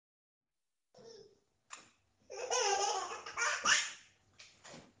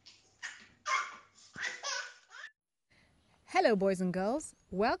Hello, boys and girls.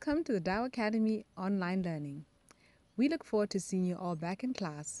 Welcome to the Dow Academy Online Learning. We look forward to seeing you all back in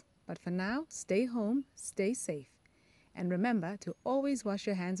class. But for now, stay home, stay safe. And remember to always wash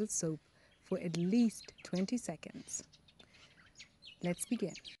your hands with soap for at least 20 seconds. Let's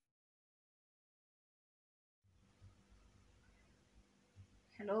begin.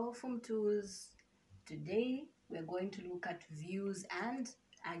 Hello, Form 2s. Today we're going to look at views and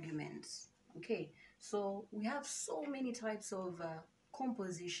arguments. Okay, so we have so many types of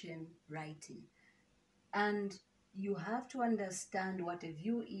composition writing, and you have to understand what a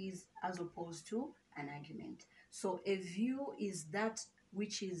view is as opposed to an argument. So a view is that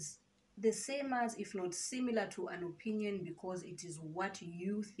which is the same as, if not similar to, an opinion because it is what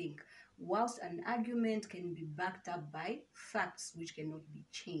you think, whilst an argument can be backed up by facts which cannot be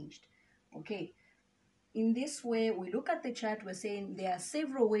changed. Okay, in this way, we look at the chart, we're saying there are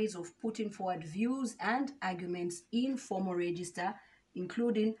several ways of putting forward views and arguments in formal register,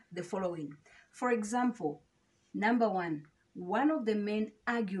 including the following. For example, number one of the main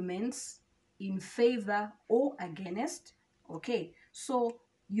arguments in favor or against. Okay, so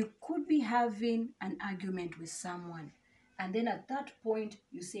you could be having an argument with someone, and then at that point,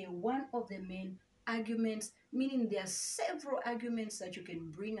 you say one of the main arguments, meaning there are several arguments that you can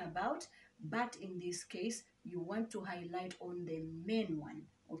bring about, but in this case you want to highlight on the main one.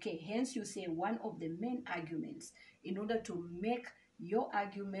 Okay, hence you say one of the main arguments in order to make your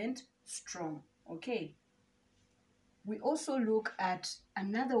argument strong. Okay, we also look at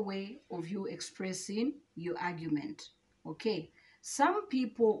another way of you expressing your argument. Okay, some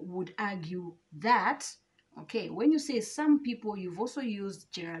people would argue that, okay, when you say some people, you've also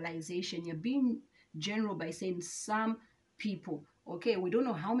used generalization. You're being general by saying some people. Okay, we don't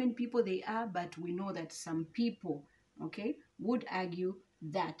know how many people they are, but we know that some people, okay, would argue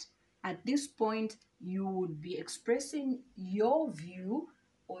that. At this point, you would be expressing your view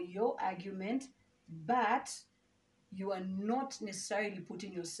or your argument, but you are not necessarily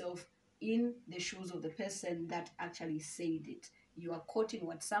putting yourself in the shoes of the person that actually said it. You are quoting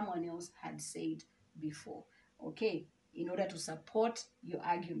what someone else had said before, okay, in order to support your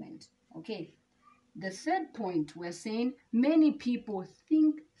argument. Okay, the third point, we're saying many people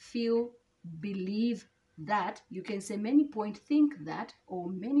think, feel, believe that. You can say many point think that, or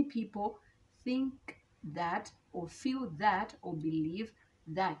many people think that, or feel that, or believe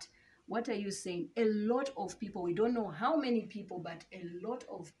that. What are you saying? A lot of people, we don't know how many people, but a lot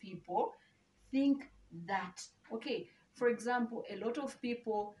of people think that. Okay, for example, a lot of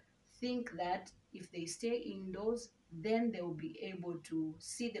people think that if they stay indoors, then they will be able to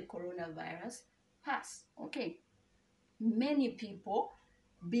see the coronavirus pass. Okay, many people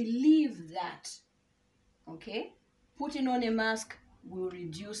believe that, okay, putting on a mask will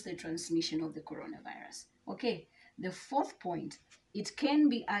reduce the transmission of the coronavirus. Okay, the fourth point, it can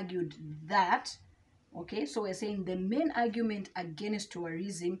be argued that, okay, so we're saying the main argument against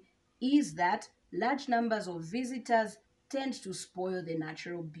tourism is that large numbers of visitors tend to spoil the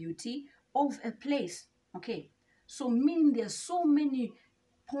natural beauty of a place. Okay, so meaning there's so many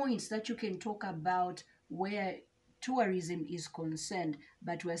points that you can talk about where tourism is concerned,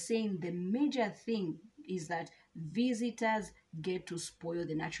 but we're saying the major thing is that visitors get to spoil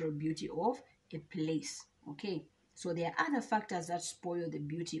the natural beauty of a place. Okay, so there are other factors that spoil the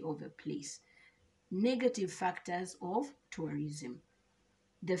beauty of a place, negative factors of tourism.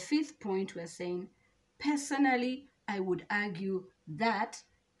 The fifth point, we're saying, personally, I would argue that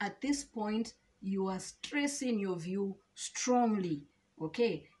at this point, you are stressing your view strongly.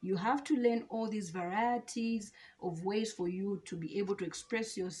 Okay, you have to learn all these varieties of ways for you to be able to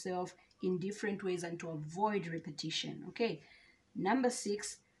express yourself in different ways and to avoid repetition. Okay, number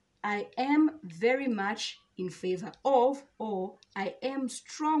six, I am very much in favor of, or I am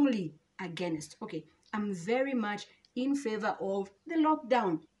strongly against. Okay, I'm very much in favor of the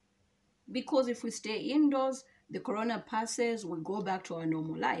lockdown, because if we stay indoors, the corona passes, we go back to our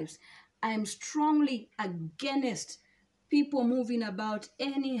normal lives. I'm strongly against people moving about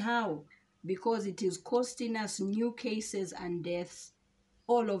anyhow, because it is costing us new cases and deaths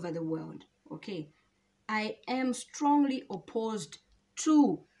all over the world. Okay, I am strongly opposed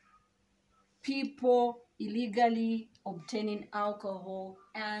to people illegally obtaining alcohol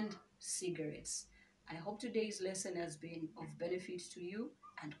and cigarettes. I hope today's lesson has been of benefit to you,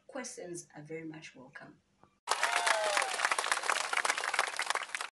 and questions are very much welcome.